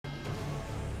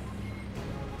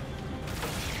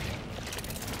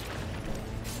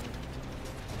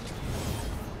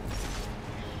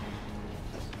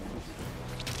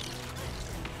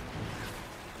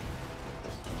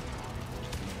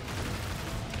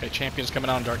Okay, champion's coming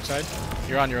out on dark side.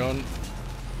 You're on your own.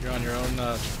 You're on your own.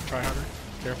 Tryharder.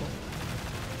 Careful.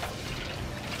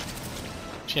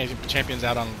 Champion's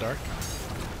out on the dark.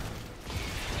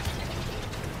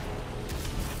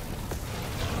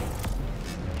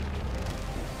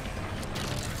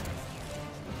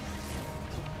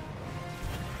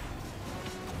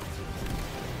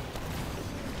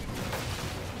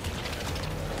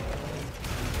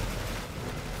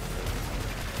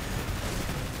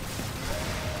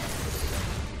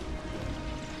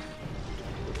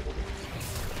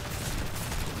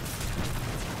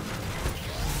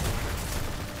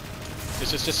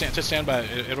 Just stand by.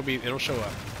 It'll show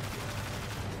up.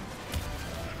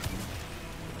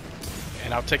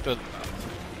 And I'll take the.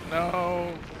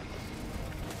 No.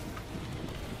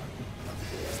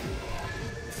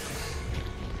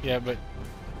 Yeah, but.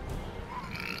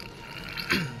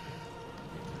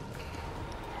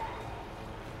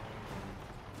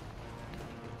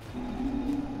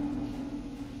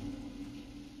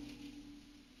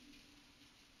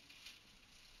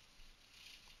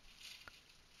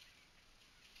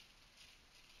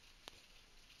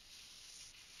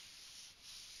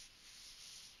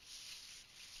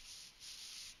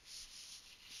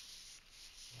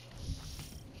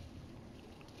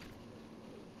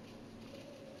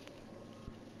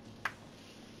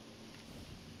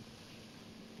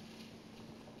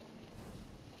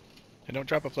 Hey, don't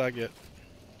drop a flag yet.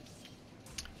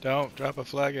 Don't drop a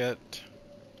flag yet.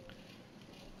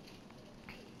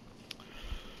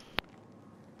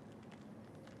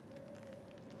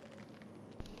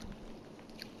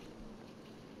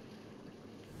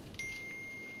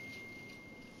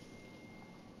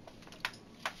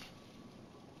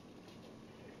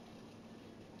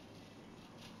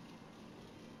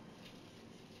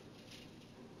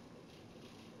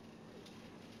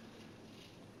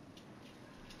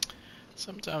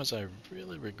 Sometimes I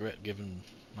really regret giving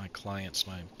my clients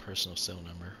my personal cell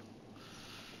number.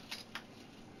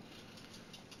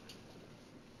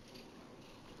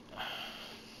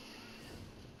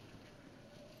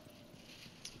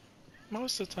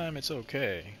 Most of the time it's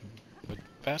okay, but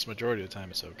vast majority of the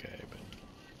time it's okay,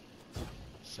 but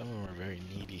some of them are very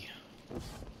needy.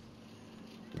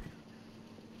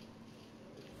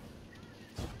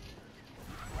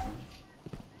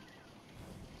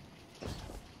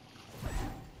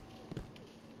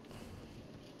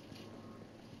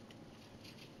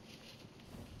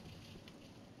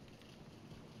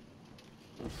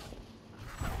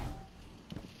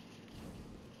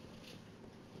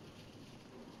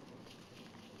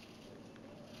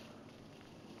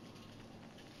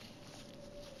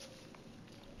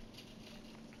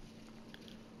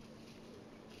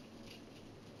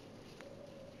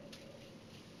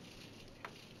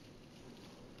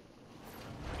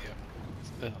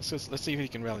 Let's see if he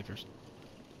can rally first.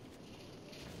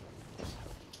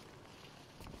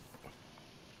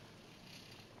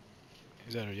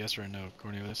 Is that a yes or a no,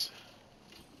 Cornelius?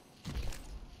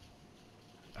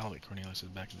 I don't think Cornelius is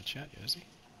back in the chat yet, is he?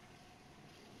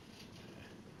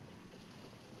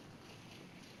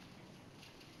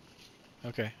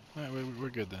 Okay, all right, we're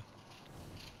good then.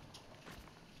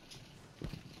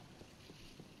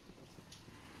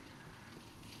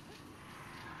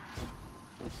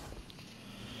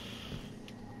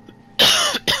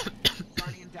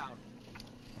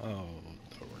 Oh, Lord.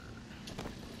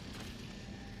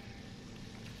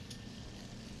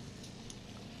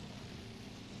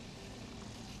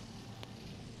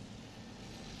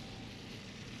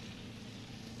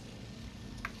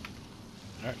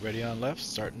 Alright, ready on left,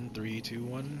 starting 3, 2,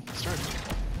 1, start.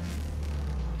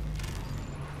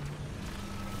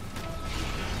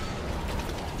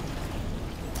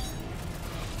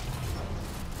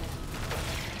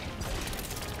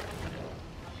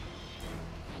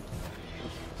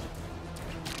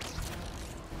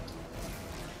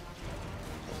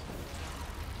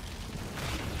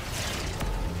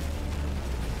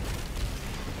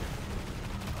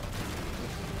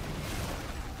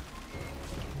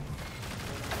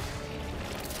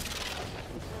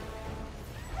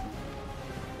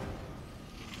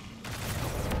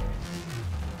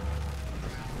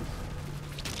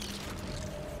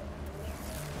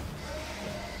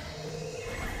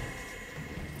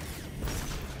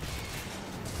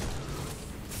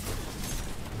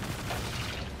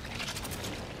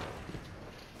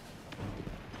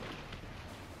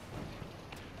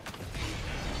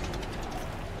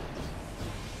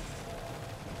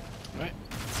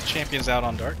 Champion's out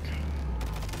on dark.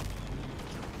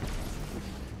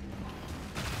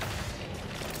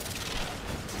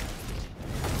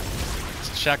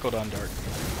 It's shackled on dark.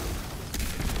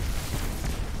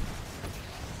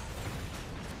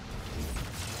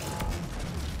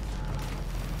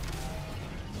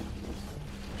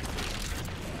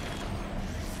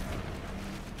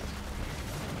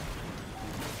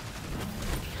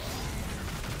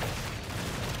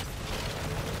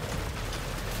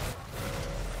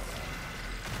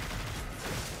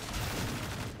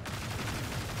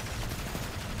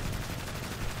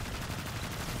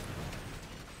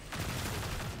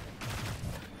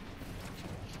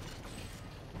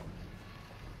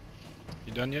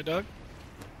 You done yet, Doug?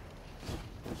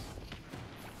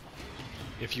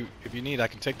 If you need, I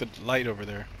can take the light over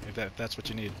there. If that's what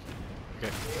you need.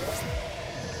 Okay.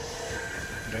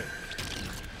 Okay.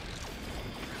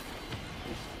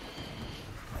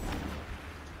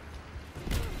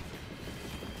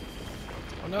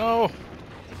 Oh no!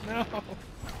 No!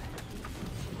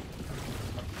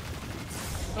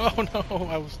 Oh no!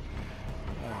 I was.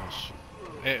 Oh sh.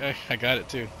 I got it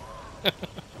too.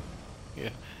 Yeah.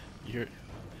 You hear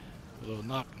a little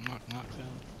knock sound.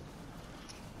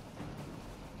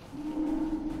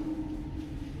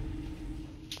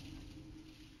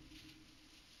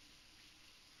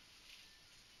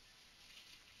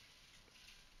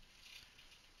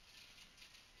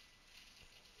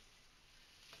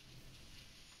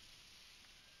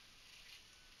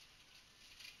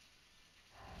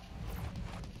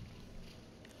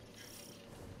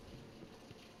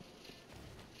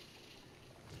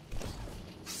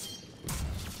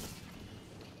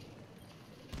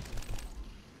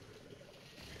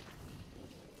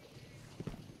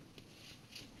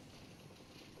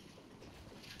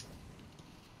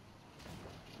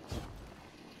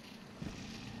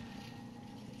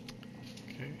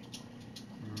 Okay.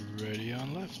 Ready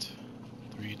on left.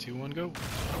 3, 2, 1, go.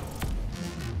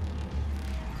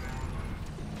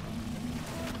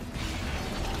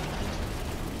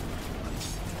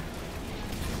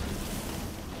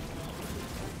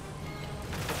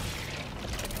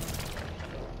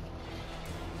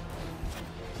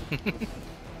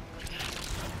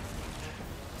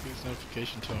 Use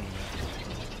notification tone on that.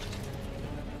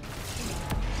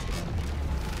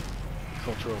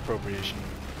 Cultural appropriation.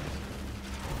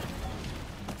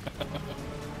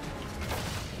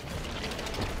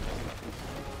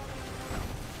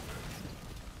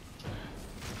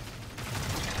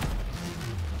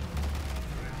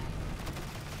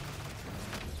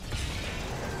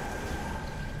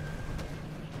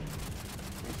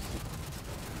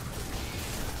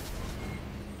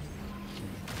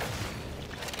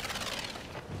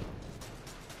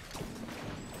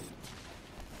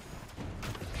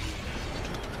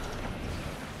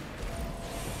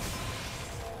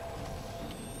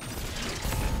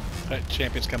 Alright,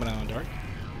 champion's coming out on dark.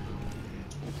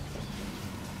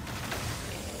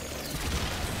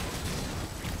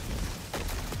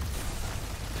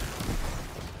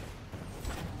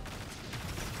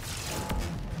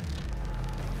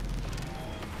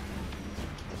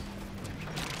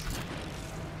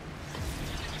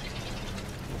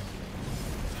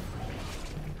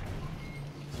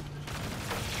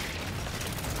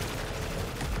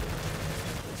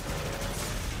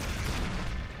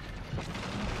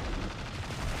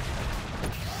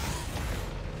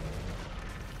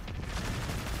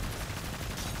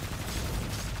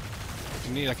 If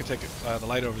you need, I can take the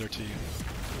light over there to you.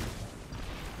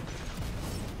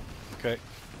 Okay.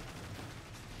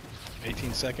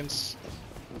 18 seconds.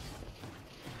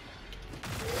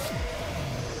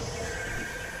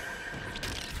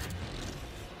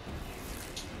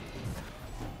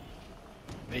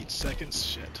 Eight seconds.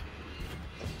 Shit.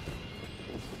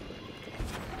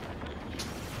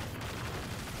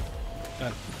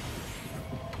 Done.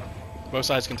 Both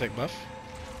sides can take buff.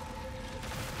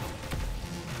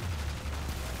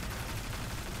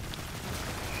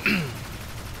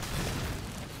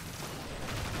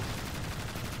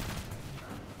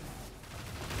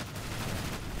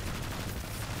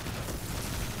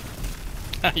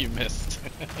 You missed.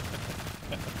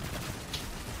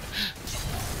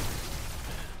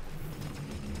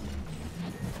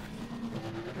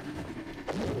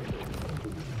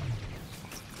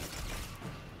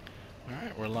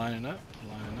 Alright, we're lining up,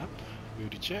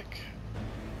 booty check.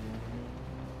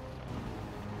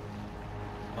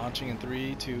 Launching in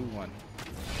 3, 2, 1.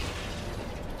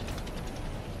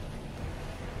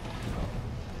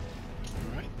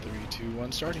 Alright, 3, 2,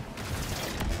 1, starting.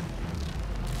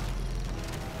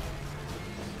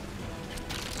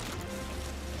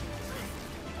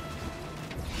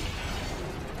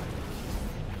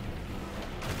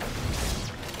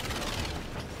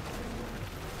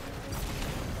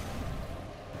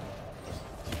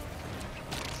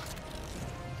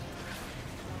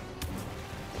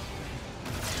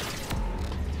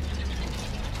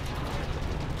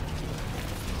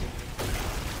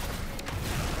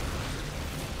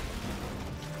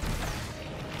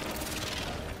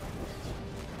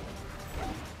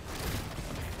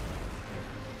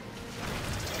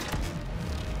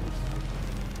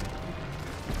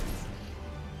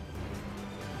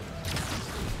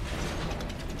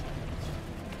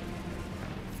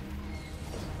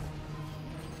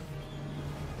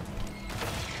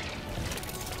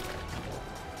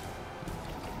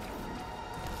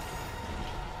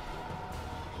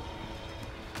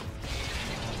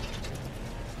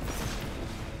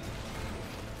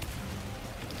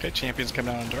 Okay, champions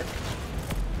coming out on dark.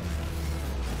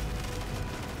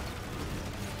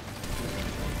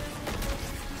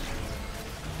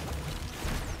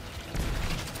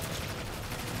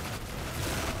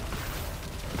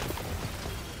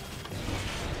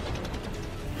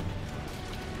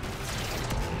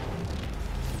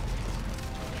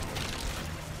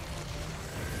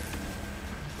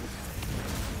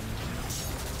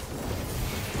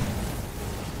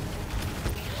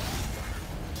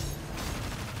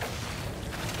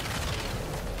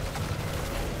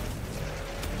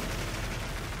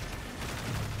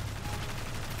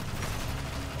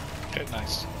 Okay,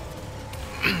 nice.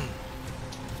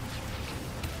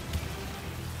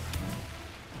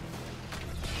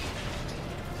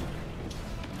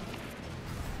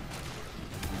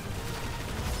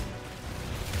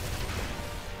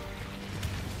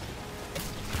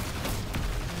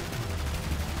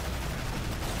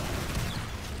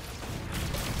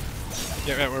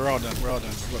 Yeah, we're all done. We're all done.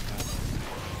 We're both done.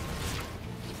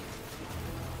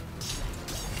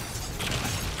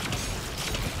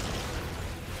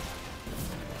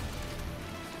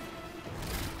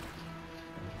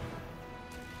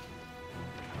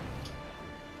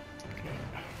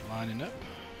 Lining up.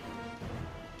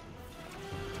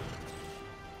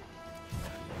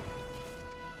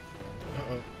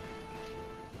 Uh-oh.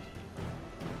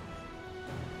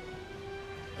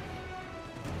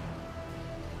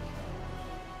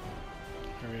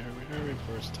 Hurry, hurry, hurry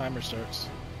before his timer starts.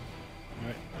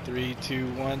 Alright, 3,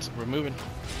 2, 1, we're moving.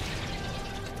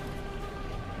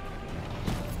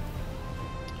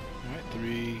 Alright,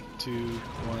 3, 2,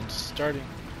 1, starting.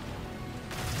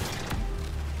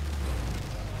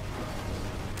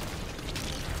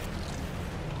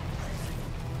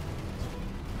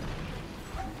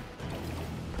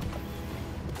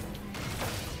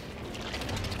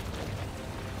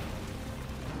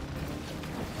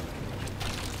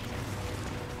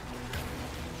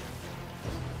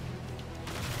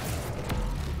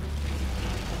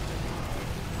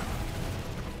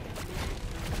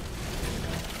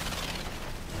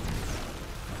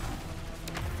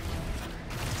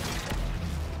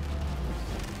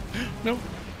 No.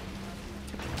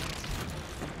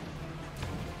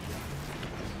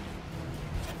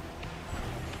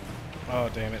 Oh,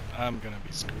 damn it. I'm gonna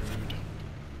be screwed.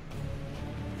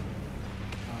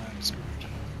 I'm screwed.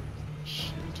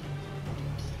 Shit.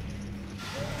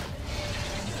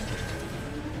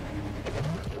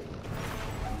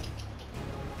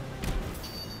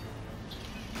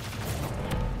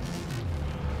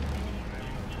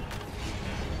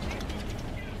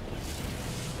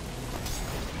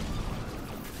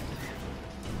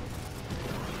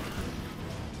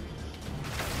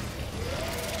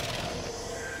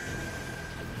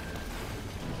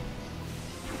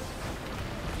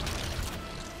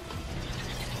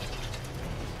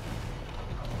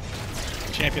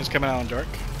 Champions coming out on dark.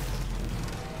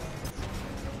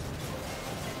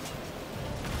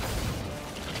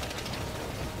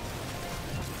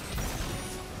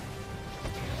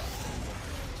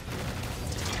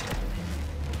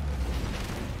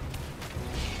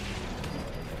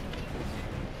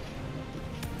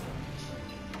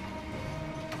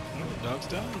 Oh, dog's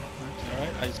done.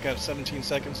 Alright, I just got 17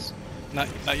 seconds. Not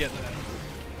yet.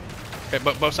 Okay,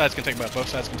 but both sides can take buff. Both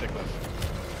sides can take buff.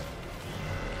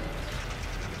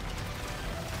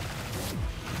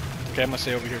 Okay, I'm gonna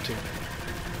stay over here too.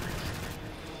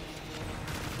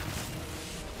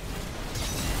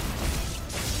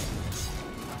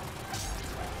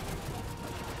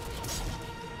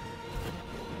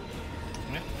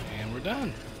 And we're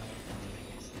done.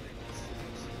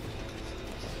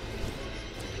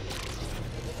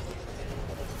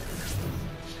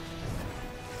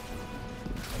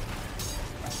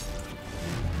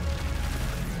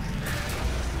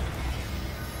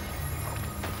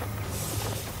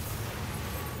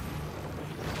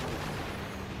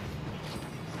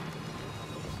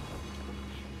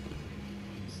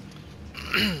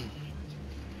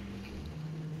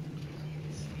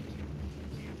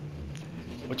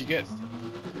 What'd you get?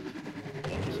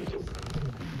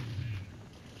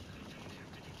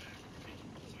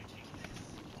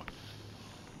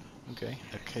 Okay,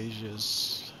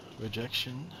 Acacia's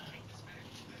rejection.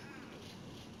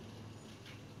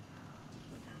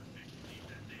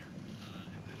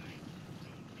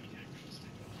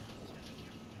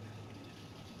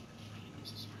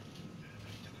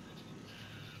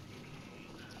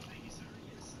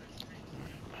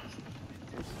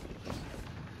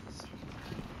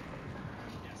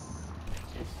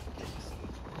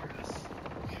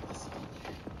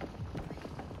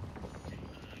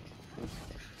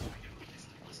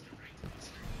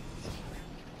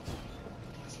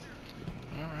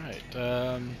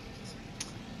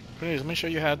 Anyways, let me show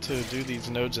you how to do these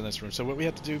nodes in this room. So what we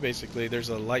have to do basically, there's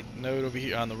a light node over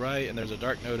here on the right, and there's a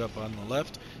dark node up on the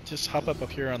left. Just hop up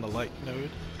here on the light node.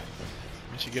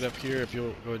 Once you get up here, if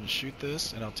you'll go ahead and shoot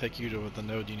this, and I'll take you to the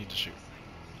node you need to shoot.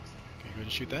 Okay, go ahead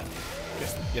and shoot that.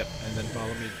 Okay, yep, and then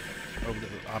follow me over to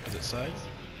the opposite side.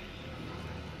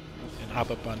 And hop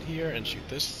up on here and shoot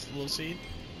this little seed.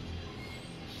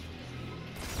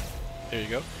 There you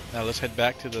go. Now let's head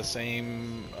back to the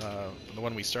same, the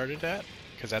one we started at,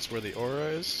 because that's where the aura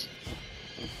is.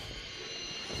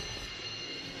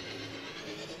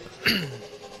 Go ahead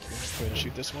and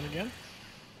shoot this one again.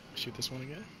 Shoot this one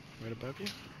again, right above you.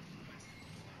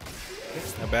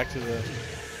 Okay, now back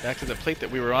to the plate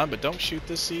that we were on, but don't shoot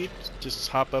this seed. Just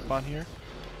hop up on here,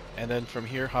 and then from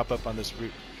here hop up on this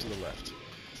root to the left,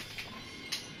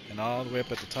 and all the way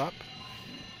up at the top.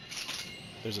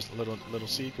 There's this little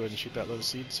seed. Go ahead and shoot that little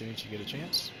seed as soon as you get a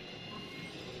chance.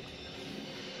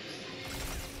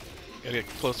 Gotta get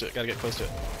close to it. Gotta get close to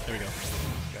it. There we go.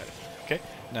 Got it. Okay.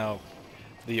 Now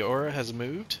the aura has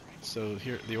moved. So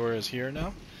here the aura is here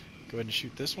now. Go ahead and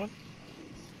shoot this one.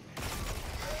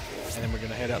 And then we're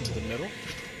gonna head out to the middle.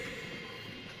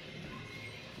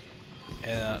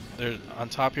 And there on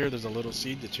top here, there's a little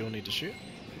seed that you'll need to shoot.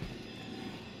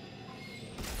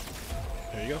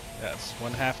 There you go. That's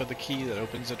one half of the key that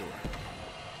opens the door.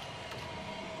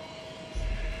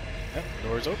 Yep, the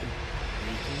door is open.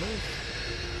 You can move.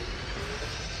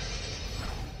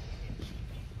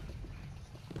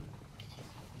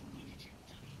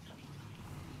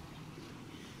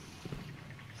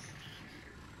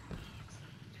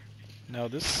 Now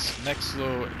this next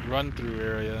little run-through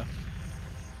area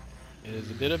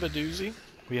is a bit of a doozy.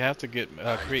 We have to get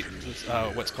create this,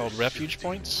 what's called refuge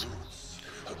points.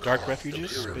 Dark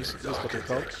refuges, basically is what they're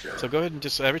called. So go ahead and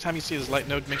just, every time you see this light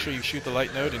node, make sure you shoot the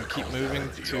light node and keep moving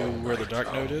to where the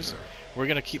dark node is. We're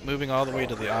going to keep moving all the way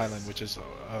to the island, which is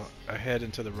ahead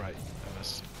and to the right of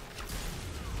us.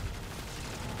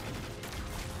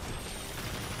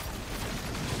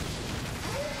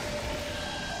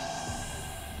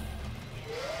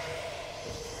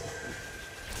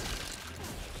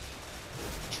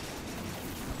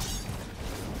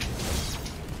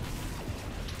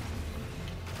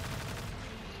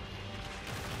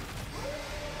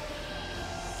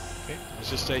 Let's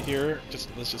just stay here.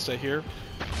 Let's just stay here.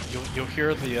 You'll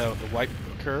hear the wipe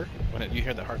occur when you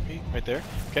hear the heartbeat right there.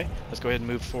 Okay, let's go ahead and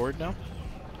move forward now.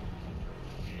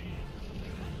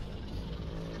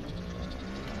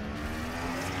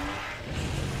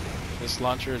 This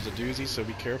launcher is a doozy, so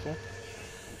be careful.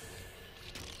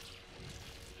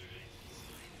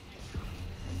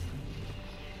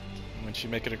 Once you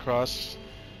make it across,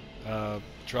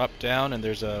 drop down, and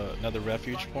there's another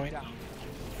refuge point.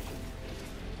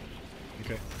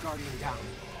 Okay. Guardian down.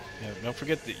 Yeah, don't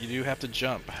forget that you do have to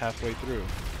jump halfway through.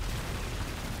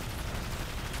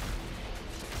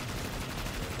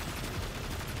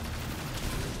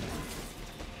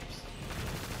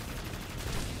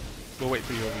 We'll wait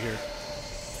for you over here.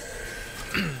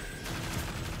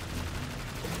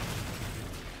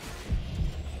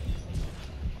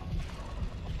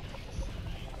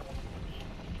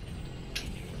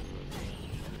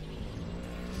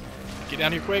 Get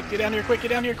down here quick, get down here quick, get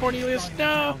down here, Cornelius!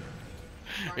 No!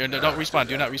 No, don't respawn,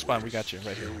 do not respawn, we got you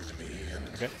right here.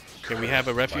 Okay? Okay, we have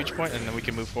a refuge point and then we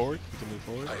can move forward. We can move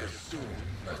forward. I assume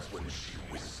that's when she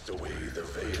whisked away the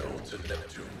veil to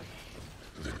Neptune.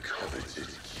 The coveted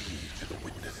key to the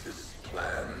witness's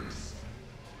plans.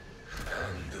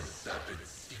 And the sapid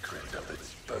secret of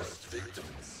its first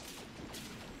victims.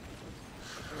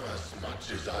 As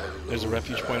much as I There's a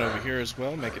refuge point over here as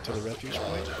well. Make it to the refuge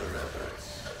point.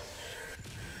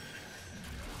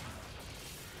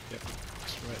 Yep,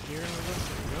 it's right here. There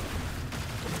we go.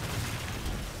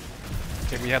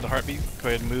 Okay, we have the heartbeat. Go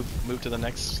ahead and move to the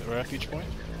next refuge point.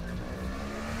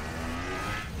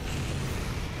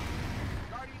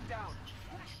 Guardian down.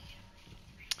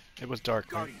 It was dark.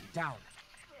 Guardian down.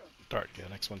 Dark, yeah,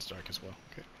 next one's dark as well.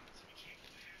 Okay.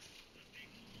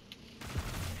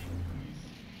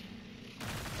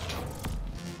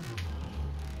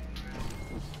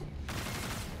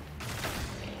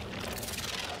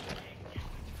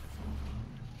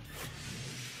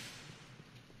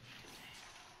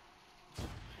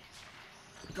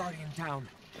 Guardian down.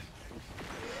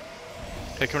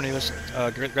 Okay, Cornelius,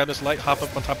 grab this light, hop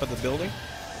up on top of the building,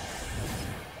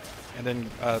 and then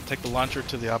take the launcher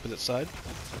to the opposite side.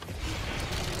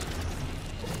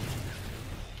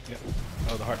 Yep.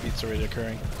 Oh, the heartbeat's already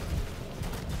occurring.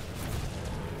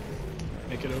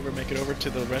 Make it over to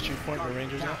the refuge point where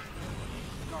Ranger's at.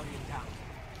 Guardian down.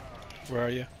 Where are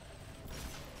you?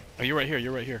 Oh, you're right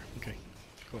here, okay.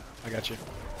 Cool. I got you.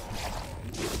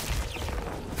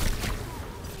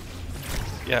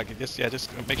 Yeah, just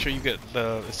make sure you get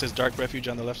the. It says dark refuge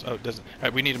on the left. Oh, it doesn't. All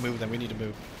right, we need to move then. We need to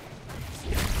move.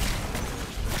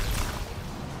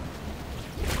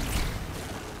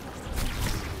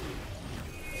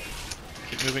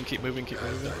 Keep moving. Keep moving. Keep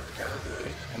moving.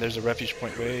 Okay. And there's a refuge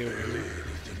point way over here.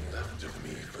 Anything left of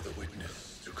me for the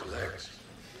witness to collect?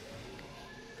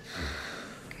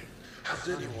 Has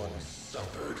anyone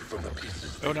suffered from the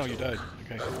pieces? Oh no, you died.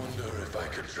 Okay. I wonder if I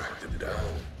could track them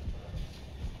down.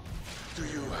 Do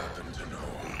you happen to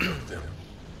know of them?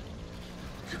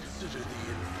 Consider the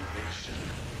information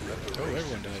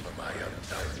everyone died. for my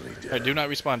untimely death. Alright, do not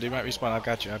respawn. Do not respawn. I've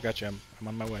got you. I've got you. I'm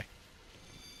on my way.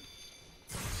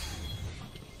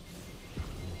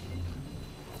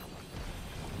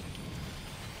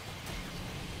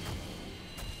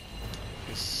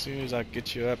 As soon as I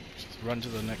get you up, just run to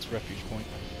the next refuge point.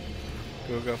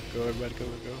 Go, everybody, go.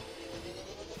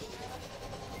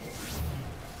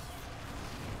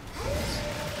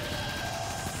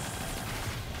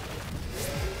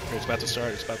 Okay, it's about to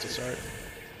start.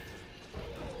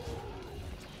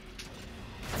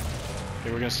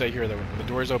 Okay, we're gonna stay here though. The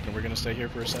door's open. We're gonna stay here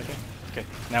for a second. Okay,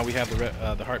 now we have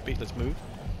the heartbeat. Let's move.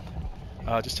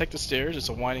 Just take the stairs. It's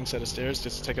a winding set of stairs.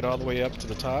 Just take it all the way up to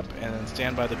the top, and then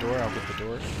stand by the door. I'll get the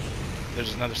door.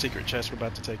 There's another secret chest we're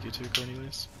about to take you to,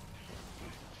 Cornelius.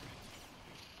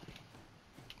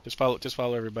 Just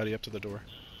follow everybody up to the door.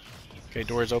 Okay,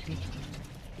 door is open.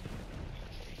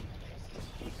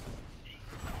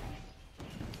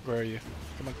 Where are you?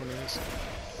 Come on, Cornelius.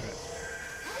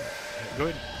 Right. Go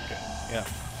ahead. Okay. Yeah.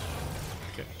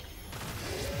 Okay.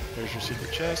 There's your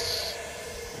secret chest.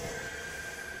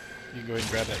 You can go ahead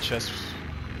and grab that chest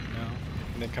now,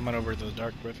 and then come on over to the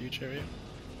dark refuge area.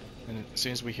 And as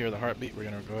soon as we hear the heartbeat, we're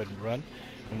gonna go ahead and run.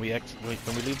 When we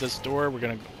leave this door, we're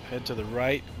gonna head to the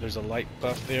right. There's a light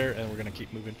buff there, and we're gonna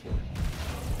keep moving forward.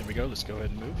 There we go. Let's go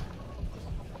ahead and move.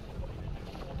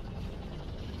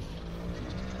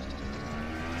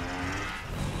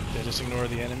 Yeah, just ignore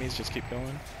the enemies. Just keep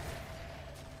going.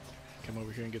 Come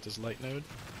over here and get this light node.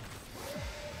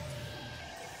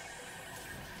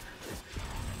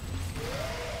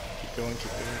 Keep going.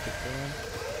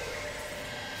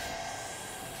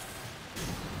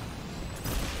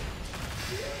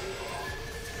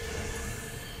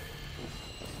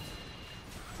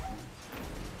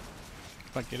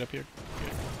 Come on, get up here.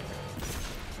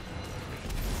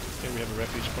 Okay, we have a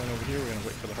refuge point over here. We're gonna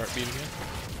wait for the heartbeat again.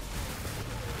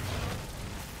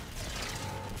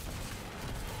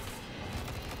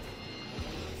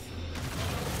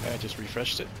 I just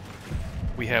refreshed it.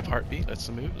 We have heartbeat. Let's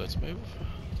move.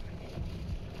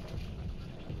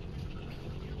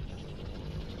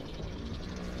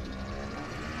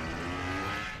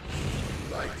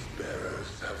 Light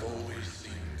bearers have always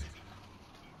seemed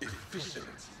efficient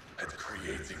at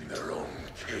creating their own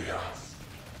chaos.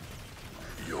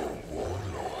 Your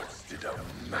warlords did a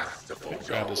masterful job.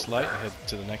 Grab this light and head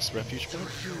to the next refuge Do point.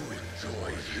 you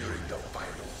enjoy hearing the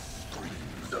final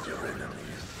screams of your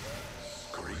enemies?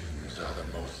 Screams are the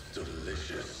most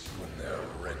delicious when they're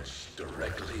wrenched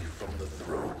directly from the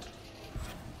throat.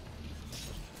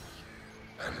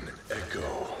 An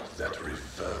echo that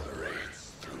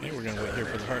reverberates through Okay, we're gonna wait here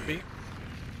for the heartbeat.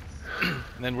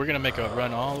 And then we're gonna make a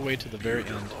run all the way to the very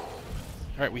end.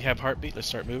 Alright, we have heartbeat. Let's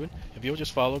start moving. If you'll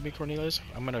just follow me, Cornelius,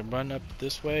 I'm gonna run up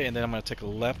this way, and then I'm gonna take a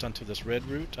left onto this red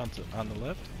route on the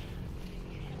left.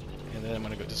 And then I'm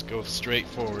gonna just go straight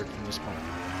forward from this point.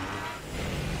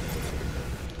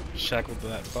 Shackle to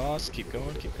that boss. Keep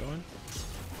going.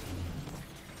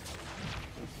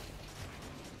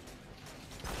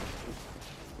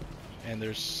 And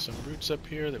there's some routes up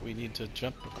here that we need to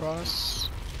jump across.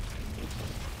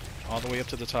 All the way up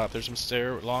to the top. There's some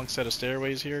long set of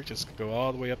stairways here. Just go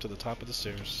all the way up to the top of the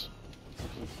stairs.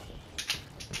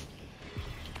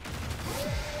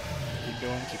 Keep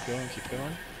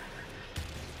going.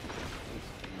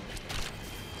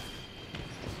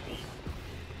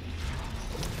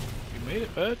 You made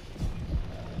it, bud.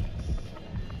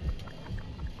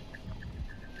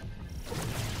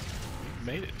 You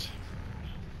made it.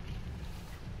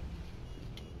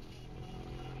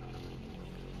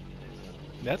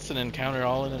 That's an encounter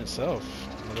all in itself,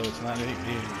 although it's not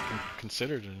being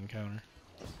considered an encounter.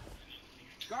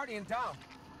 Guardian down.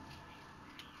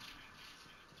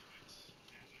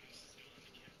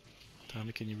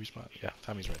 Tommy, can you respawn? Yeah,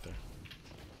 Tommy's right there.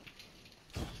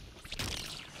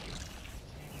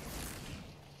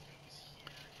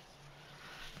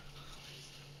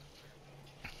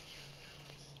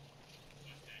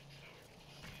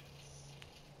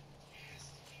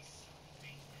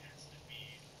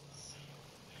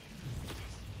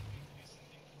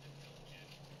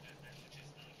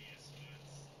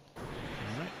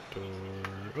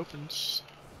 opens.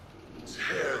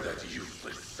 Tear that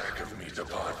useless sack of meat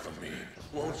apart from me,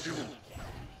 won't you?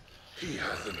 He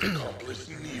hasn't accomplished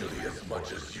nearly as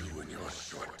much as you in your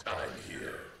short time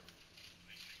here.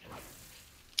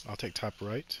 I'll take top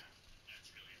right.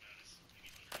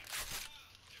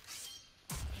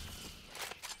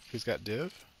 Who's got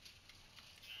div?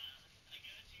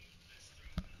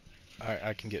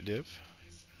 I can get div.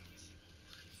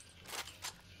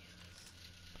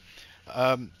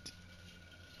 I'm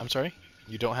sorry?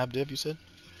 You don't have div, you said?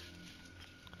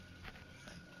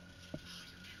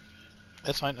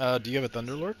 That's fine. Do you have a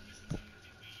Thunderlord?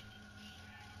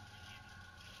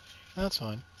 That's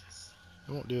fine.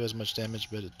 It won't do as much damage,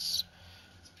 but it's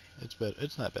bad.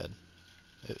 It's not bad.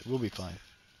 It will be fine.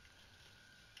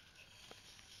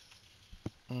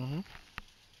 Mm-hmm.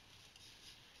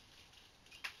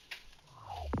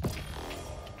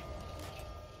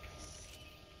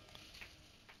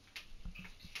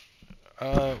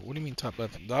 What do you mean top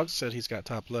left? Dog said he's got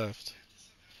top left.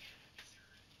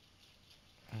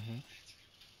 Mm-hmm.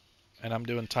 And I'm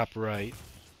doing top right.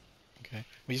 Okay.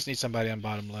 We just need somebody on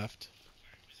bottom left.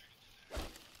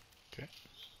 Okay.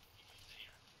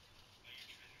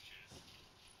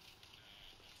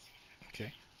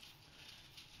 Okay.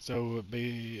 So it'd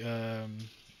be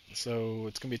so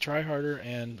it's gonna be tryharder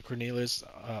and Cornelius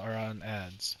are on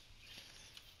ads.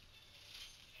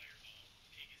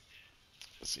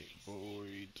 Let's see,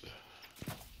 void.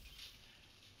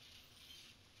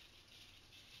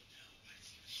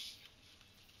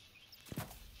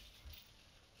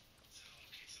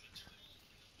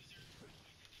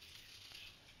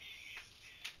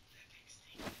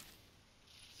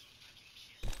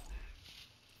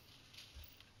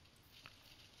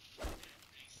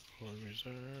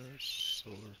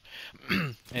 Solar.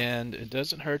 And it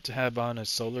doesn't hurt to have on a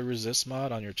solar resist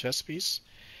mod on your chest piece.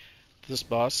 This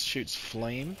boss shoots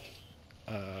flame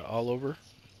all over.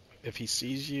 If he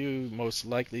sees you, most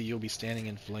likely you'll be standing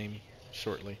in flame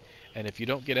shortly. And if you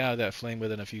don't get out of that flame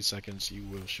within a few seconds, you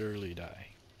will surely die.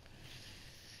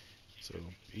 So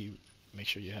you make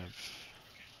sure you have...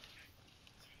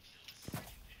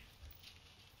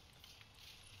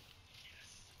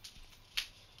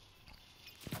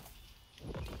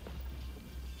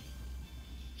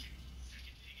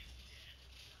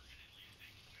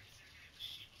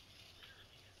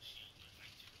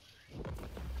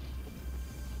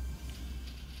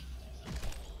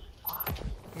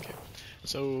 Okay,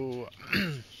 so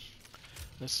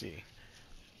let's see.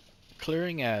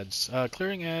 Clearing ads.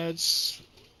 Clearing ads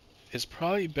is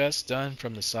probably best done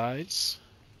from the sides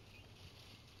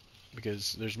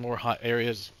because there's more hot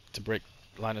areas to break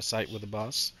line of sight with the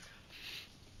boss.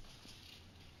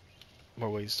 More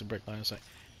ways to break line of sight.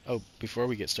 Oh, before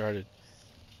we get started,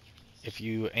 if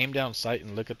you aim down sight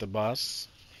and look at the boss,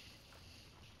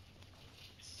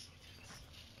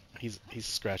 he's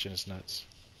scratching his nuts.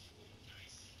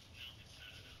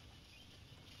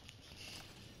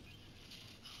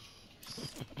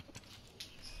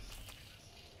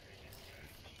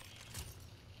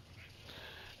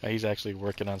 He's actually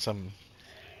working on some.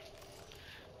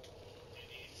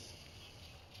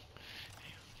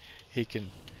 He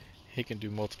can do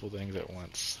multiple things at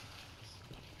once.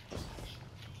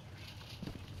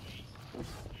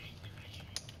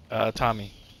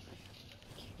 Tommy.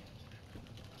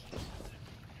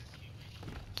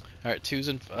 All right, twos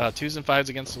and fives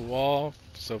against the wall.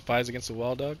 So fives against the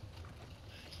wall, Doug.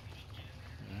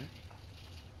 All right.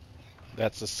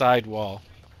 That's the side wall,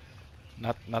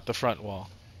 not the front wall.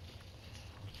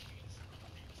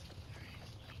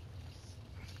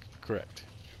 Correct.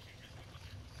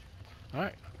 All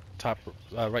right, top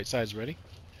right side's ready.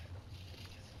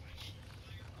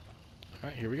 All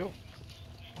right, here we go.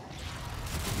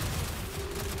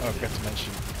 Oh, I forgot to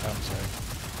mention. I'm sorry.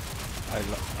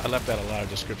 I left out a lot of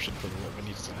description for what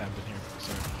needs to happen here.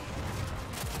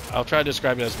 Sorry. I'll try to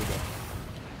describe it as we go.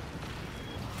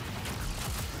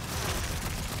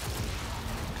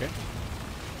 Okay.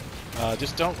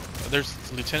 Just don't. There's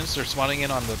lieutenants that are spawning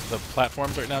in on the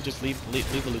platforms right now. Just leave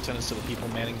the lieutenants to the people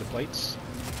manning the plates.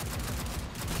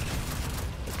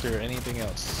 Or clear anything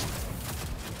else.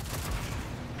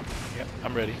 Yep,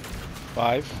 I'm ready.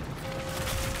 5.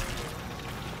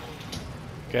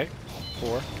 Okay.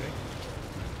 4. Okay.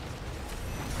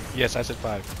 Yes, I said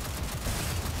 5.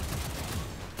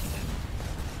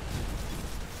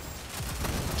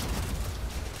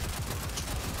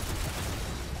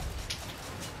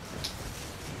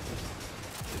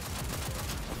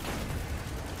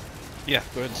 Yeah,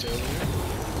 go ahead and say over there.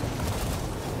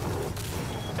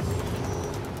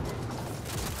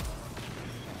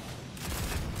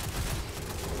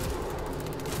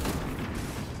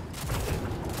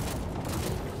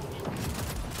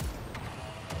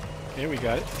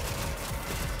 got it.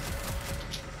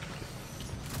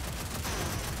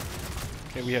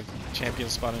 Okay, we have champion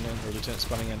spawning in, or lieutenant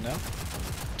spawning in now.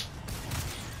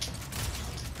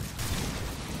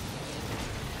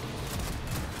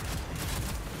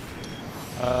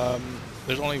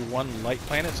 There's only one light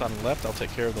planet. It's on the left. I'll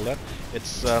take care of the left.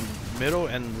 It's middle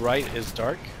and right is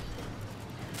dark.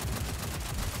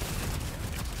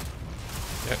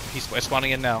 Yeah, he's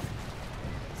spawning in now.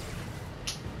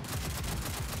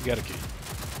 You got a key.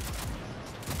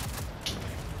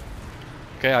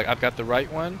 Okay, I've got the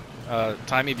right one.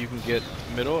 Timey, if you can get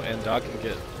middle, and Dog can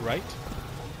get right.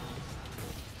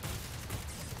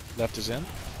 Left is in.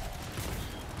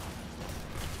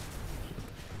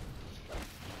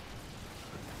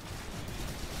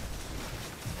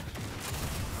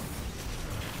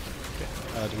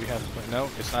 Do we have... No,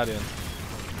 it's not in.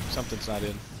 Something's not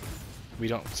in. We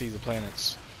don't see the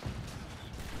planets.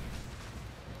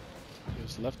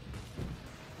 Here's left.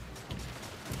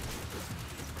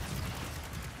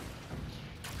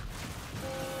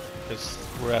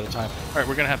 We're out of time. Alright,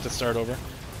 we're going to have to start over.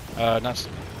 We're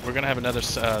going to have another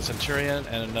Centurion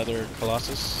and another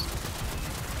Colossus.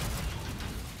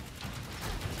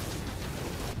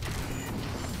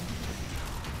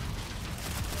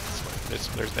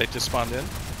 They just spawned in.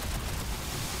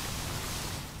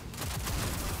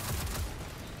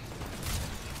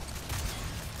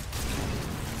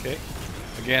 Okay.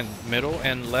 Again, middle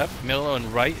and left. Middle and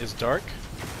right is dark.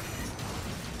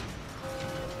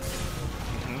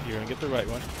 You're gonna get the right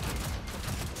one.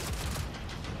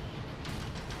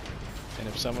 And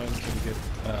if someone can get...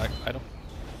 I don't...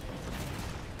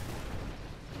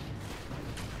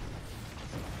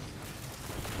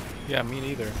 Yeah, me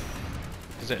neither.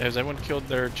 Has everyone killed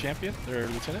their champion, their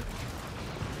lieutenant?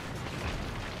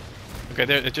 Okay,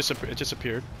 there it just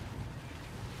appeared.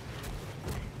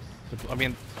 I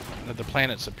mean, the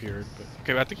planets appeared. But,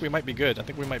 okay, I think we might be good.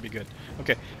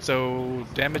 Okay, so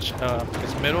damage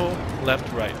is middle, left,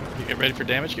 right. You get ready for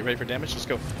damage. Get ready for damage. Let's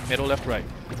go. Middle, left, right.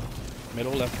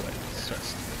 Middle, left, right.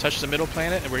 Touch the middle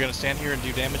planet, and we're gonna stand here and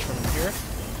do damage from here.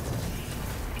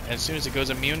 And as soon as it goes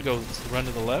immune, run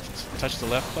to the left, touch the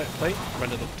left plate,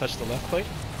 touch the left plate,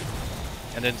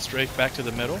 and then straight back to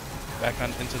the middle, back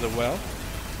on into the well.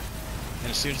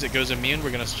 And as soon as it goes immune,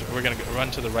 we're gonna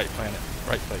run to the right plate.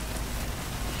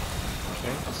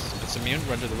 Okay, it's immune.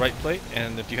 Run to the right plate,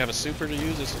 and if you have a super to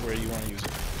use, this is where you want to use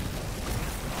it.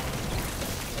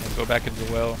 And go back into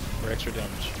the well for extra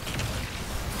damage.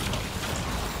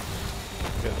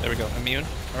 Good. There we go. Immune.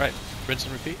 All right. Rinse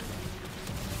and repeat.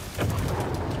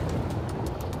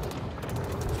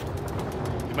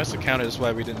 You must have counted, that's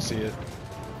why we didn't see it.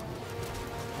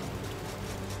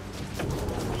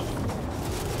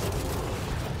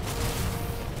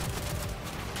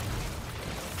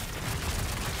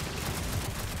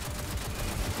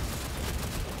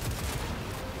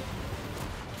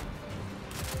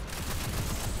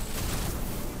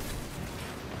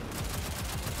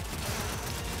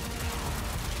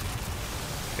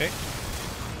 Okay.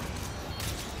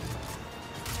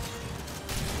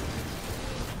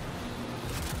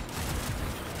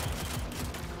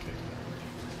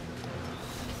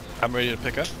 I'm ready to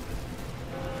pick up.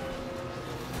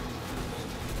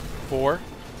 4.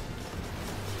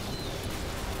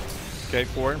 Okay,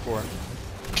 4 and 4.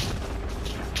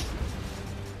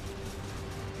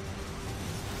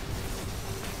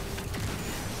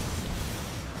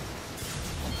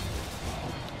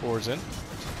 Four's in.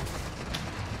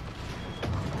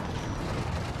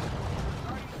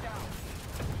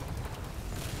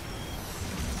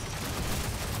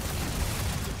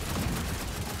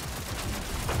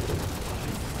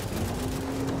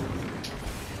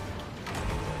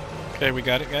 Okay, we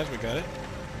got it, guys. We got it.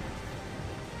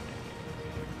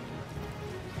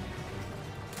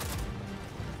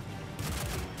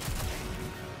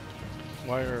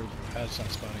 Why are pads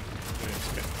not spawning?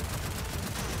 Okay.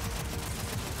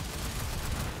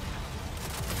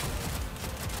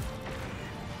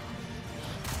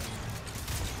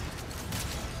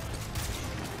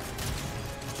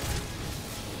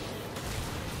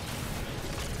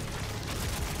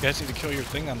 You guys need to kill your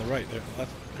thing on the right there.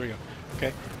 Left. There we go.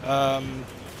 Okay.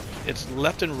 It's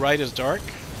left and right is dark,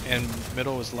 and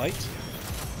middle is light.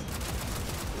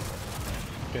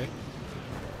 Okay.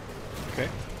 Okay.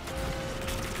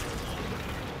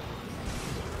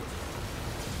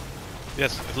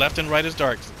 Yes, left and right is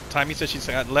dark. Timey said she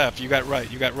got left. You got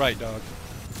right. You got right, dog.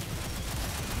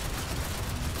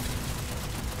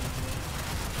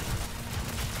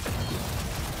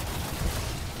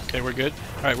 Okay, we're good.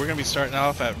 All right, we're gonna be starting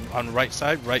off on the right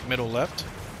side, right, middle, left.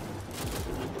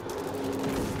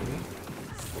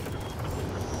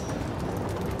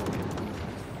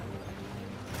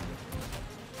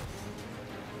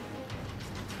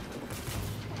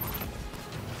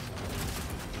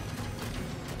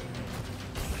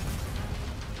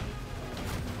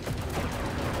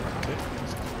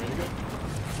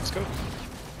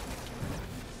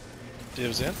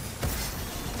 Divs in.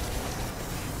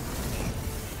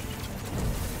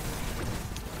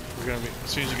 We're gonna be, as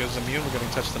soon as he goes immune, we're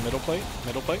gonna touch the middle plate,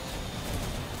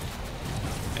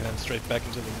 and then straight back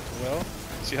into the well.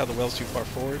 See how the well's too far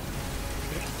forward?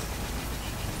 Okay.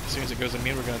 As soon as it goes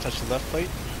immune, we're gonna touch the left plate.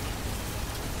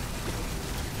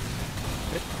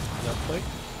 Okay, left plate.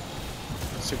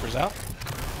 Super's out.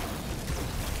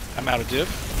 I'm out of div.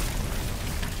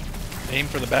 Aim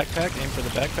for the backpack, for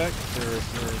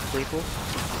critical.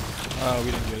 Oh,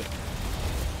 we didn't get it.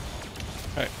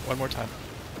 Alright, one more time.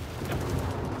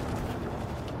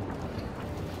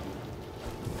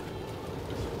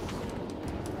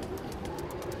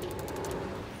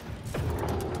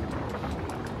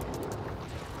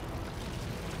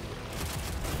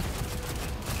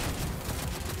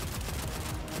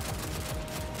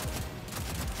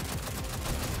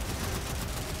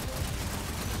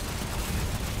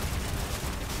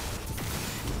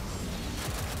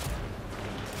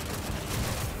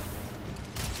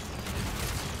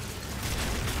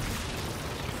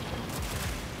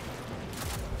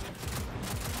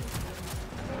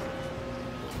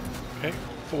 Okay,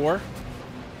 4.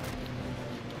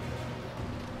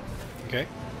 Okay.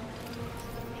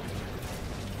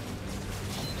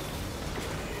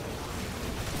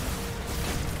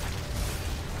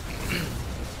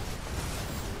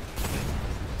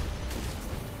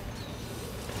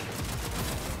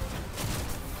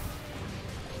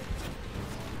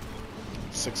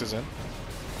 Six is in.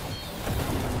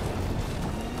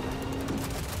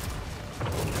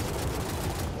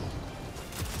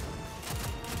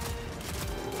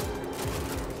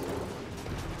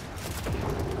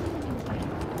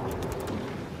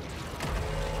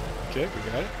 Okay,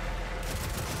 we got it.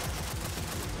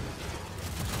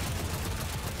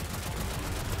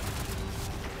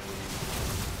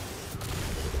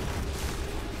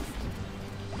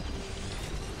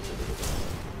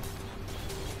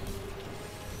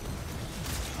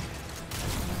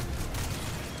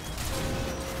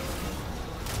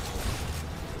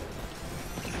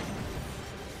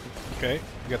 Okay,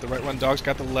 we got the right one. Dog's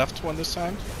got the left one this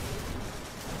time.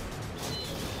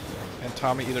 And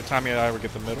Tommy, either Tommy or I will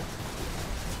get the middle.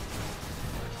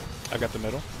 I got the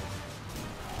middle.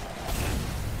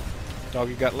 Dog,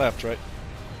 you got left, right?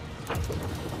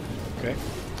 Okay.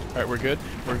 Alright, we're good.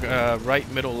 We're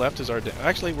right, middle, left is our...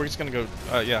 Actually, we're just going to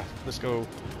go... yeah, let's go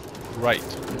right.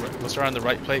 We'll start on the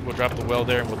right plate. We'll drop the well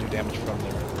there, and we'll do damage from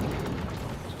there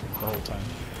the whole time.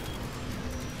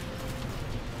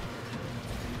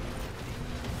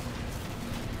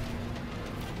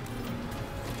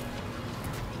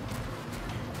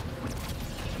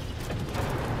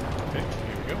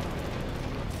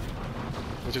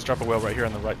 We'll just drop a well right here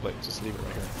on the right plate. Just leave it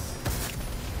right here.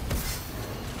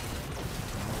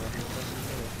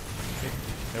 Okay.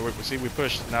 Yeah, see, we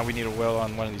pushed. Now we need a well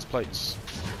on one of these plates.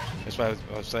 That's why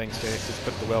I was saying, just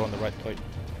put the well on the right plate.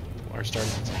 Our starting.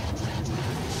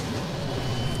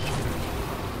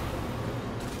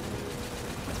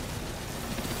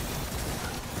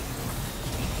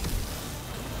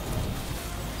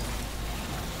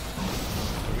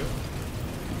 There we go.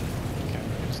 Okay,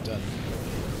 it's done.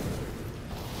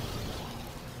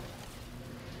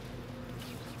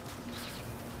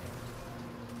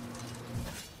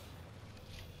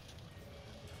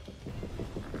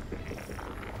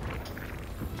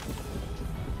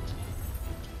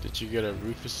 Did you get a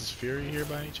Rufus's Fury here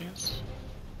by any chance?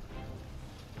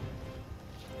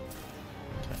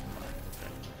 Okay.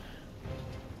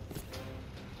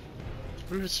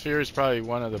 Rufus's Fury is probably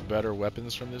one of the better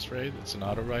weapons from this raid. It's an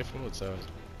auto rifle. It's a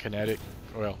kinetic,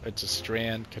 well, it's a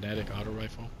strand kinetic auto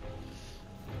rifle,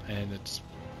 and it's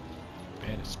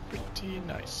pretty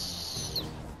nice.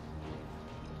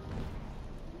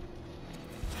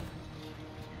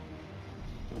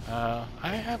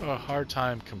 I have a hard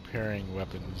time comparing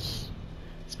weapons,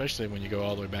 especially when you go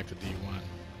all the way back to D1.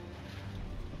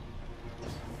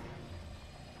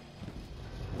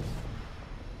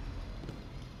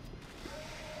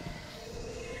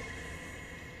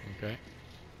 Okay.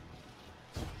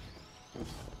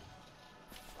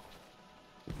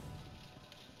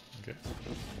 Okay.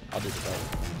 I'll do the dog.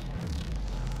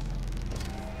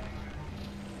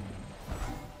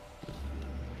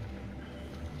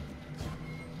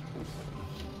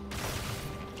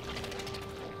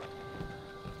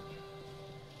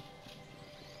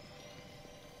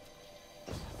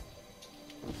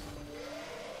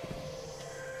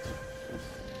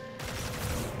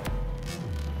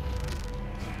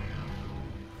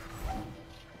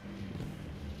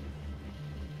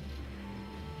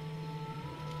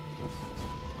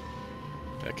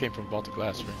 That came from Baltic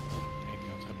Glass, right?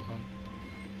 Anything else I belong?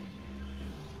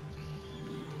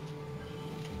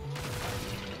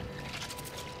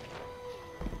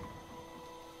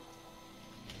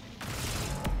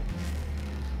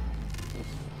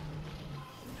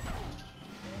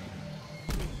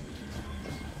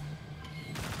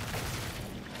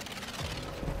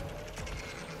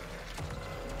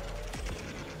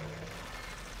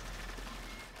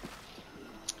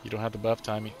 You don't have to buff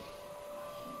timing.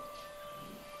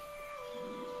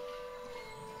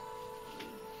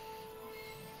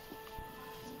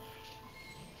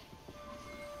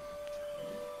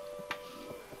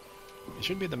 It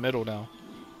should be in the middle now.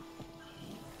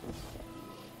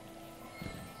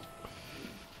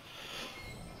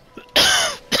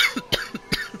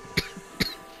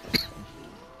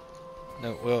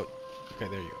 No, well, okay,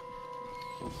 there you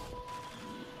go.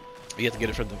 You have to get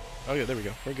it from the... Oh yeah, there we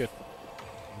go. We're good.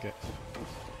 Okay.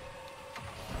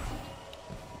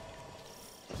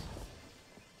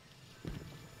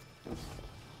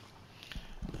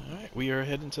 Alright, we are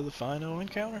heading to the final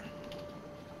encounter.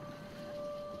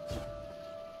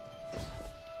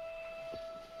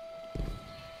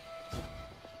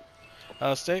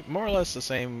 Stay more or less the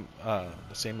same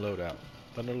loadout.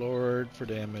 Thunderlord for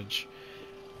damage,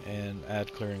 and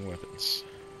add clearing weapons.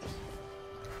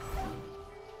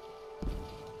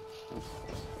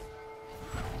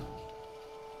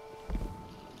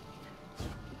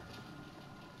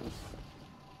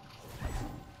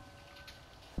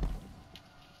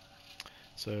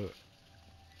 So,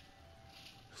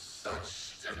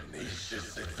 Such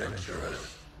tenacious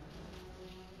adventurers.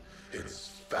 It's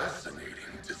fascinating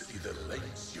to see the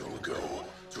lengths you'll go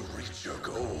to reach your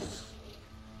goals.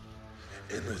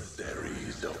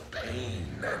 Emissaries of pain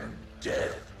and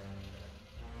death.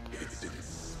 It's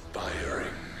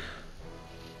inspiring.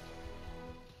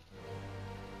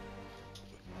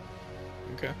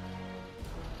 okay.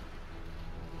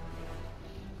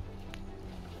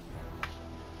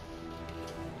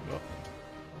 Well,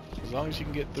 as long as you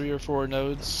can get 3 or 4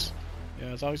 nodes, yeah,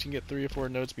 as long as you can get 3 or 4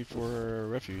 nodes before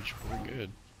refuge, we're good.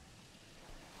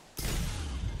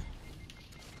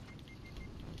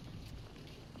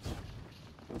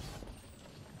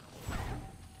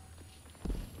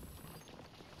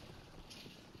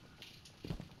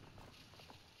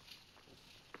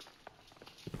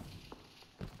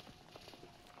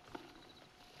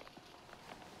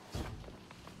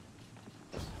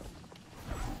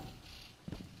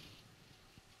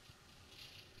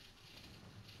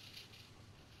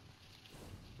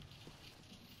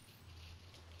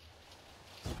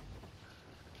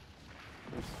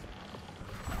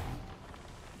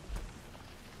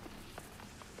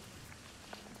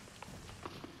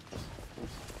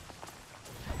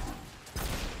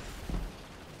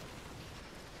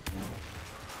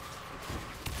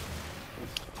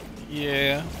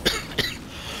 Yeah.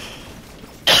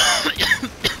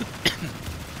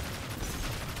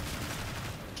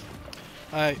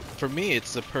 For me,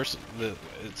 it's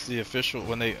it's the official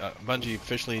when they Bungie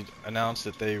officially announced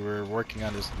that they were working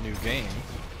on this new game,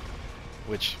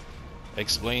 which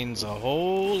explains a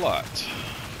whole lot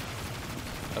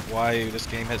of why this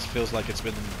game feels like it's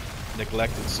been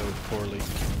neglected so poorly,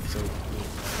 so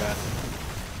badly.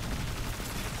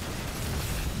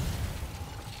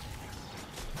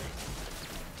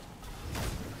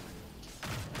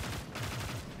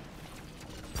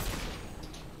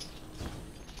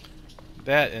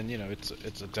 That, and you know, it's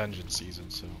a dungeon season,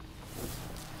 so.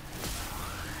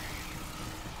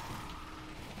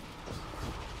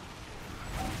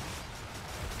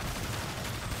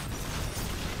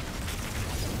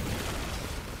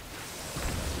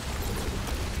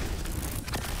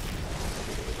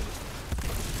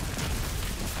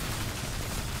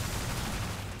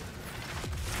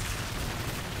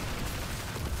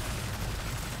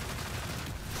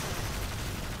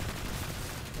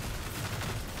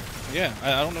 Yeah,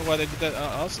 I don't know why they did that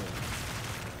also.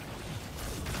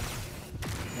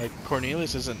 Like,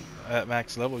 Cornelius isn't at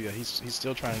max level yet. He's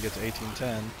still trying to get to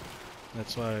 1810.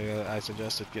 That's why I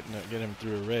suggested get him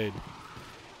through a raid.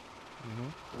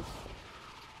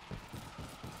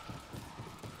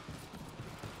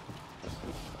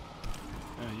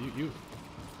 You.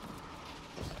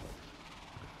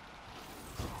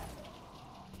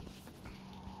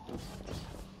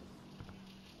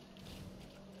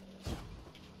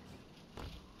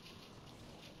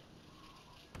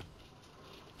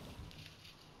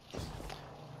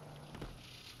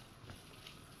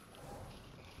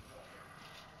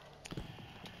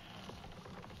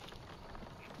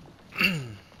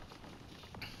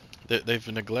 They've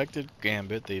neglected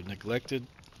Gambit. They've neglected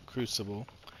Crucible.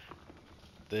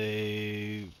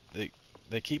 They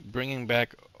keep bringing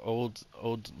back old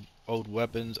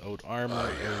weapons, old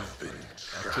armor, old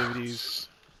activities.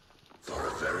 For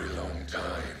a very long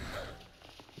time.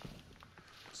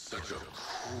 Such a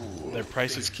cruel Their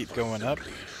prices keep going up.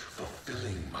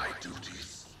 fulfilling my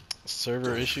duties.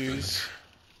 Server issues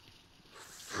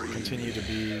continue to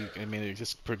be, I mean, it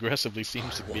just progressively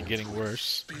seems to be getting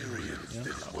worse. Yeah.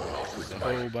 A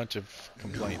whole bunch of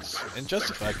complaints, and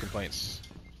justified complaints.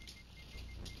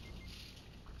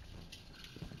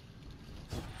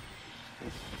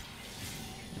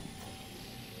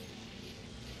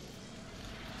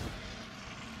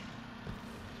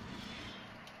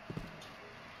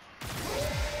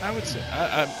 I would say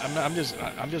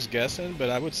I'm just guessing, but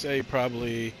I would say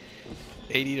probably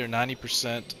 80 to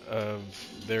 90% of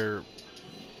their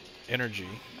energy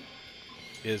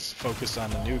is focused on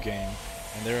the new game,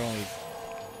 and they're only,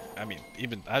 I mean,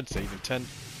 even I'd say even 10%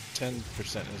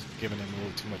 is giving them a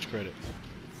little too much credit.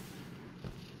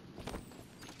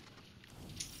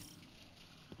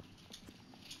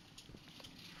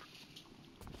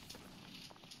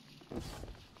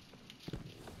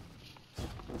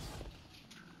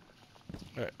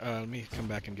 All right, let me come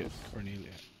back and get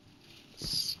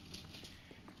Cornelius.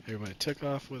 Everybody took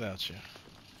off without you.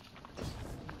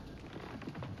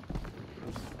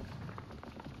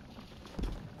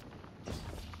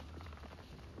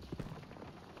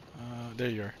 There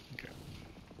you are. Okay.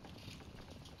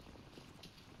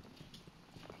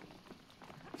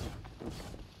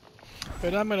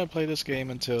 But I'm gonna play this game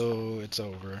until it's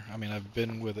over. I mean, I've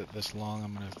been with it this long.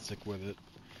 I'm gonna stick with it.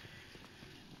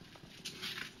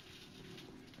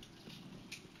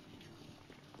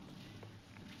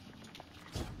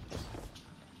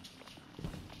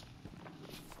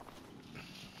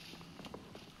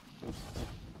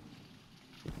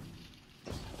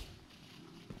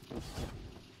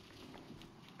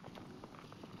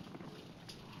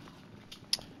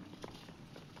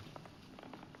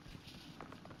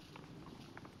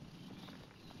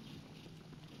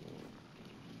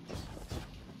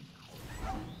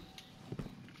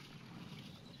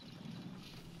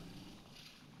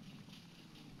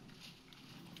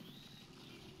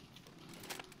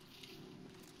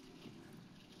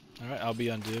 Alright, I'll be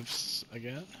on divs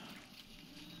again.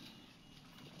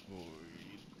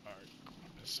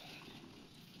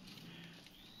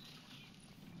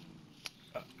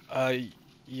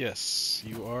 Yes,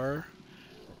 you are.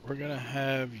 We're gonna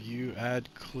have you add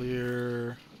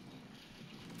clear.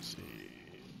 Let's see.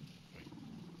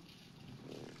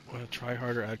 Wait. Try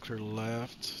harder, add clear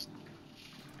left.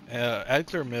 Add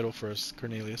clear middle first,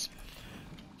 Cornelius.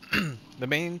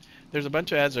 There's a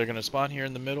bunch of ads that are gonna spawn here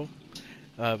in the middle.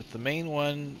 But the main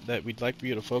one that we'd like for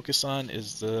you to focus on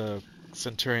is the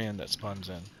Centurion that spawns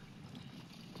in.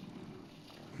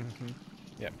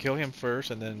 Yeah, kill him first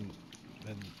and then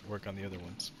work on the other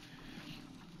ones.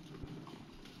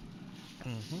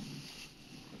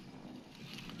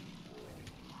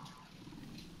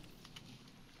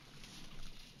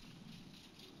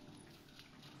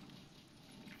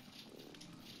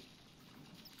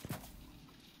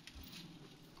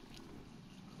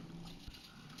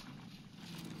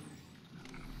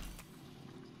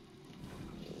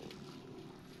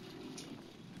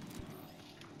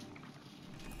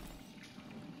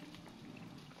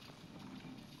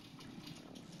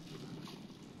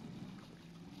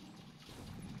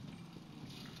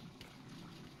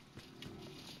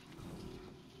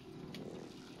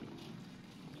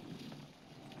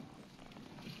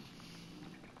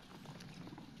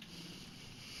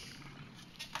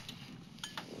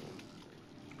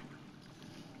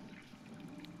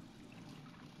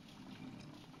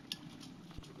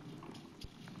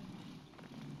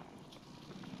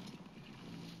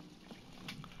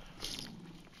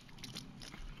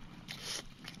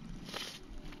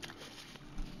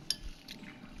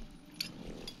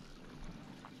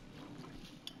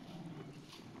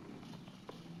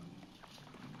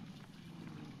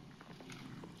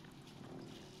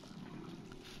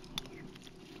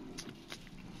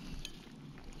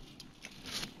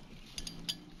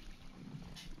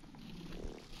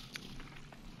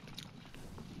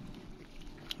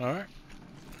 Alright.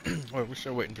 Well, we're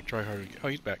still waiting for Tryharder. Oh,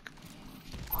 he's back.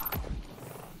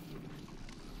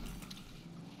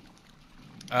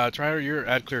 Tryharder, you're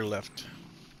add clear left.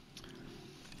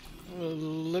 Well,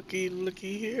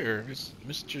 looky here. It's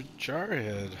Mr.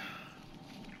 Jarhead.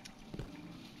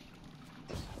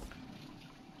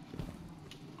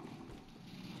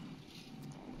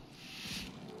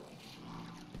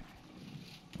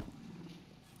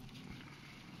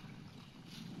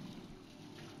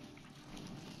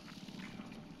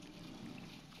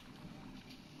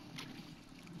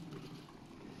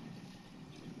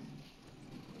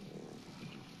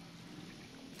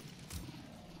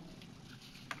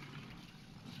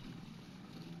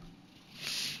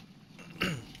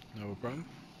 No problem.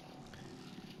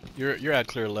 You're at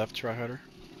clear left, Tryharder.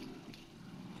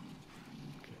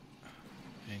 Okay.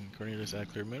 And Cornelius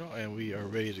at clear middle, and we are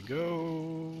ready to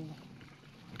go.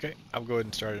 Okay, I'll go ahead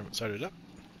and start it up.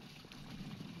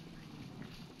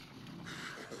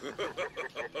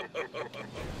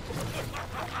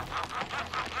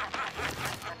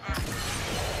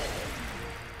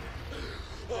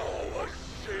 Oh, a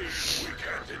shame we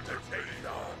can't entertain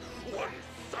our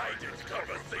one-sided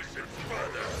conversations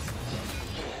further.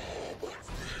 Oh, what's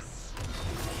this?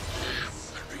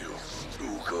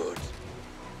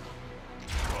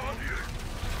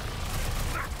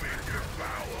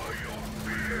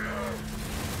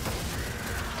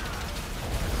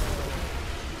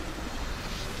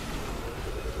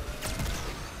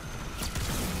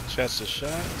 Chest is shot.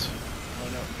 Oh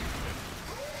no.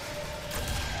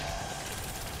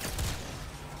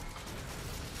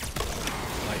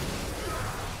 Light.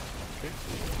 Okay.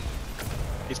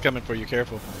 He's coming for you,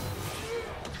 careful.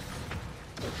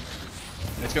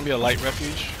 It's gonna be a light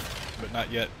refuge, but not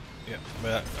yet. Yeah,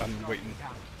 but I'm waiting.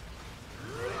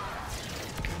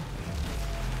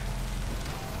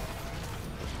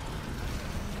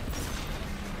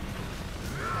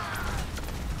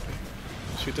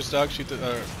 Shoot this dog, shoot the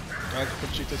dog,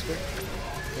 shoot this quick.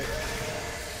 Okay.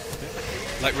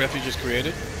 Okay. Light refuge is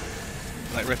created.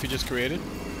 Light refuge is created.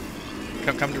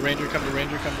 Come to Ranger, come to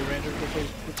Ranger, come to Ranger, quickly,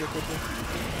 quickly, quickly.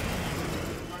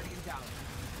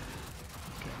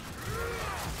 Okay.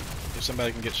 If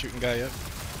somebody can get shooting guy up.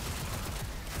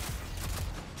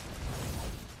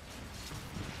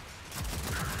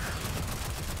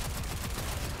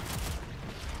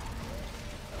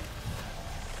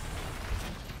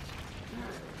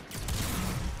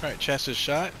 Alright, chest is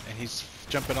shot, and he's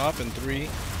jumping off in 3,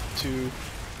 2,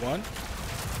 1.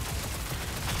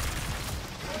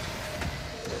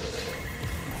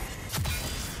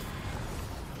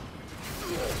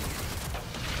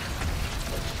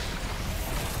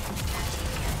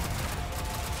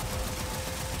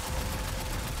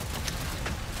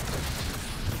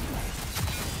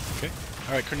 Okay.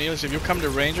 Alright, Cornelius, if you come to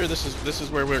Ranger, this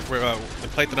is where we're the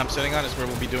plate that I'm sitting on is where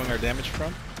we'll be doing our damage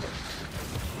from.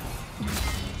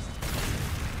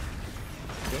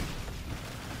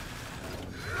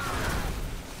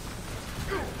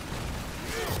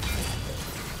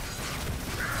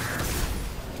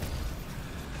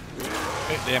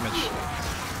 Damage.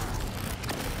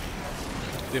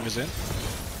 Div is in.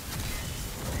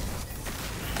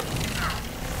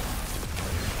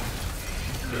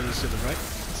 He's to the right,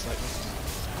 slightly.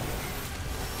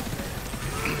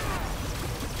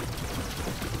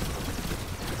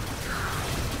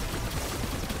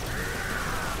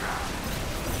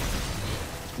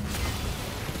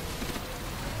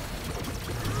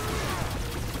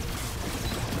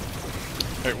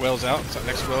 Alright, well's out. So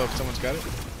next well if someone's got it.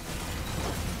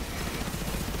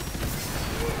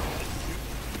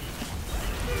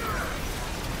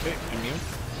 Okay, immune.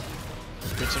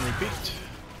 Rinse and repeat.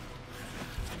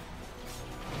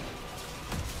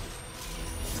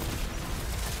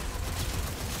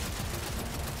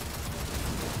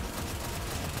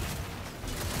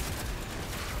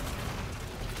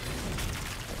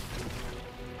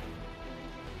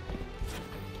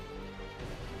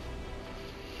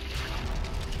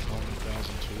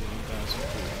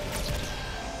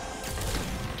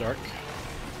 Dark.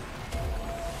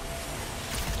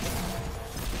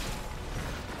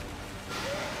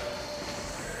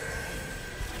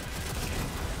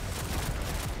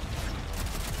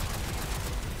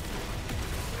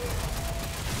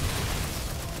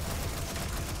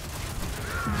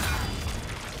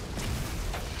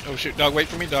 Oh shoot, dog, wait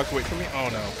for me, dog, wait for me. Oh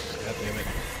no. God damn it.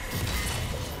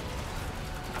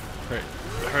 Alright,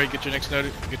 hurry, get your next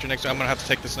node, get your next, I'm gonna have to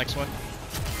take this next one.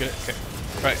 Get it? Okay.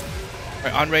 Right.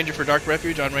 Alright, on Ranger for Dark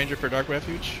Refuge, on Ranger for Dark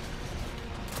Refuge.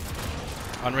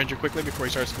 On Ranger quickly before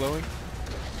he starts glowing.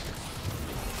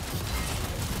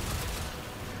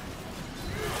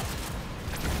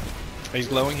 He's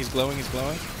glowing, he's glowing, he's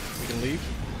glowing. We can leave.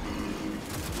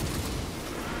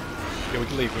 Yeah, we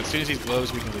can leave. As soon as he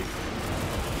glows, we can leave.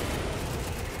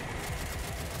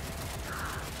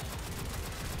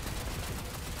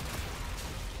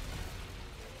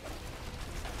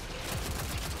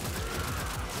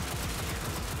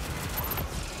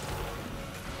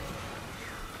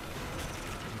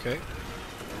 Okay.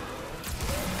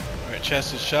 Alright,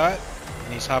 chest is shot,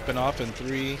 and he's hopping off in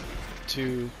 3,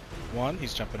 2, 1.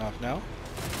 He's jumping off now.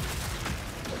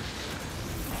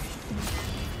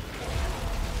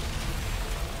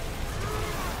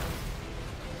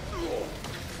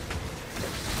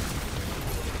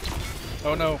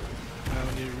 Oh no!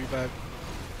 I need to revive.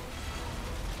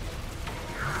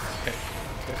 Okay,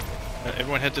 okay.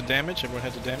 Everyone head to damage, everyone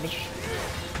head to damage.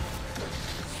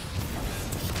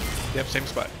 Yep, same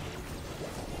spot.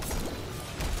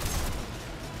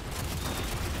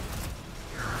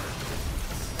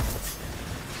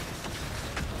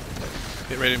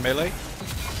 Get ready to melee.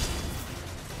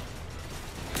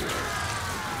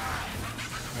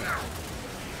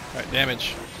 Alright,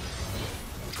 damage.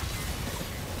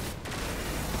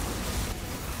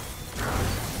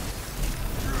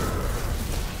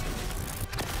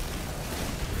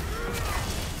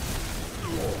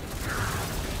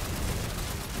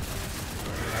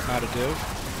 Out of div.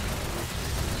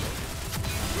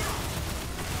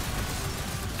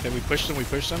 Okay, we push them, we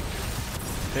push them.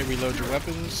 Okay, reload your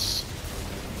weapons.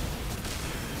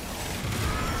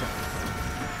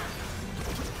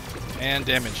 And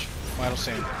damage. Final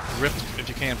sand. Rift if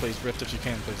you can, please. Rift if you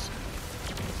can, please.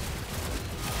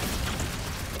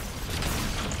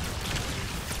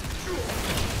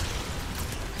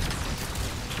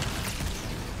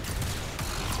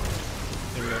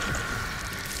 There we go.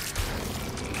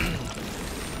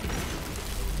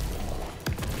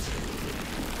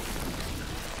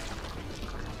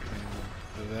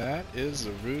 That is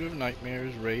the Root of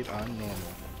Nightmares raid on normal.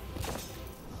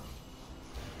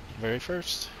 Very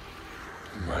first.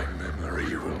 My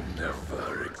memory will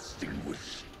never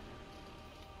extinguish.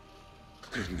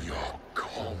 In your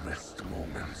calmest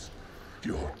moments,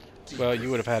 your Well, you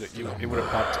would have had it. It would have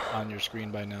popped on your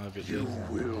screen by now if it you did.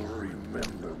 will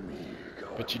remember me.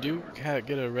 But you do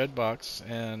get a red box,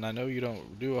 and I know you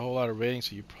don't do a whole lot of raiding,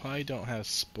 so you probably don't have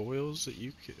spoils that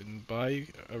you can buy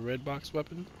a red box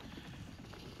weapon.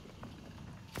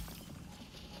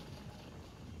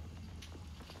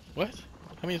 What?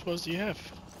 How many spoils do you have?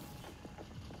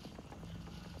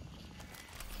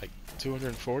 Like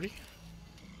 240?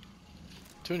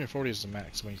 240 is the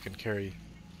max when you can carry.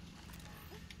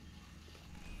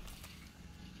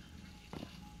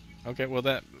 Okay, well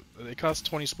it costs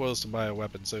 20 spoils to buy a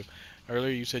weapon. So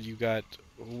earlier you said you got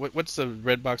what's the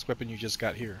red box weapon you just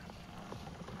got here?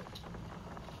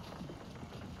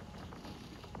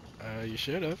 You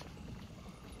should have.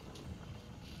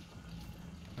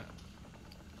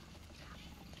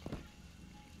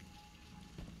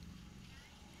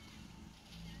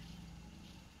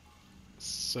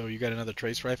 So you got another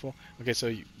trace rifle? Okay,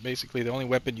 so basically the only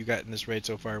weapon you got in this raid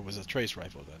so far was a trace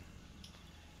rifle then.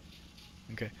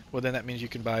 Okay, well then that means you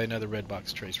can buy another red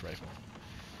box trace rifle.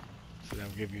 So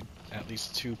that'll give you at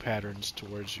least 2 patterns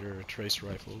towards your trace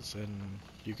rifles, and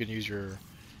you can use your,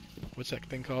 what's that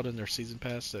thing called in their season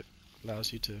pass that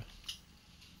allows you to,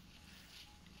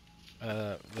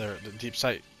 the deep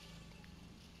sight.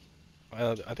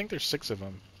 I think there's 6 of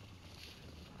them.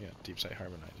 Yeah, deep sight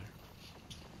harmonizer.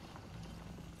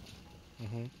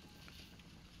 Mm-hmm.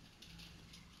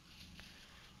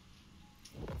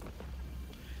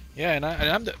 Yeah,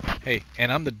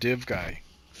 and I'm the div guy,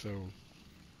 so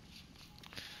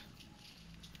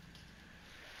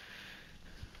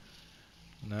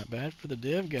not bad for the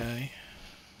div guy.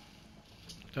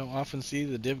 Don't often see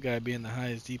the div guy being the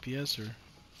highest DPSer.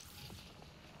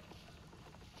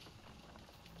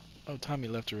 Oh, Tommy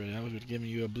left already. I was giving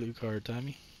you a blue card,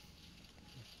 Tommy.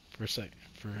 For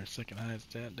second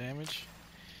highest damage.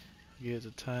 Give it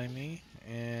to Tommy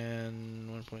and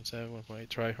 1.7, 1.8.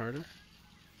 Tryharder.